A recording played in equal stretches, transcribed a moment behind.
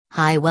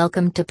Hi,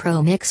 welcome to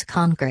ProMix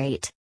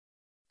Concrete.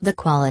 The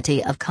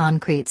quality of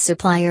concrete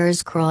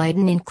suppliers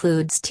Croydon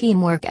includes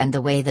teamwork and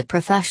the way that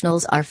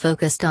professionals are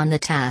focused on the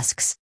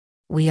tasks.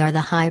 We are the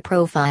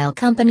high-profile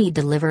company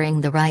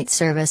delivering the right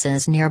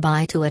services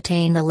nearby to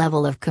attain the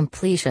level of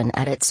completion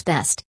at its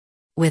best.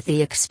 With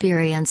the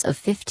experience of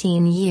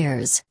 15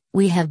 years,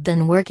 we have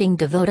been working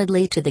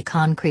devotedly to the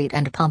concrete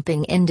and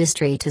pumping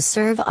industry to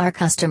serve our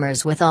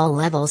customers with all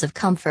levels of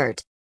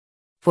comfort.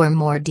 For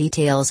more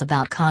details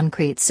about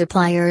concrete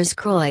suppliers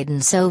Croydon,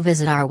 so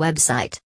visit our website.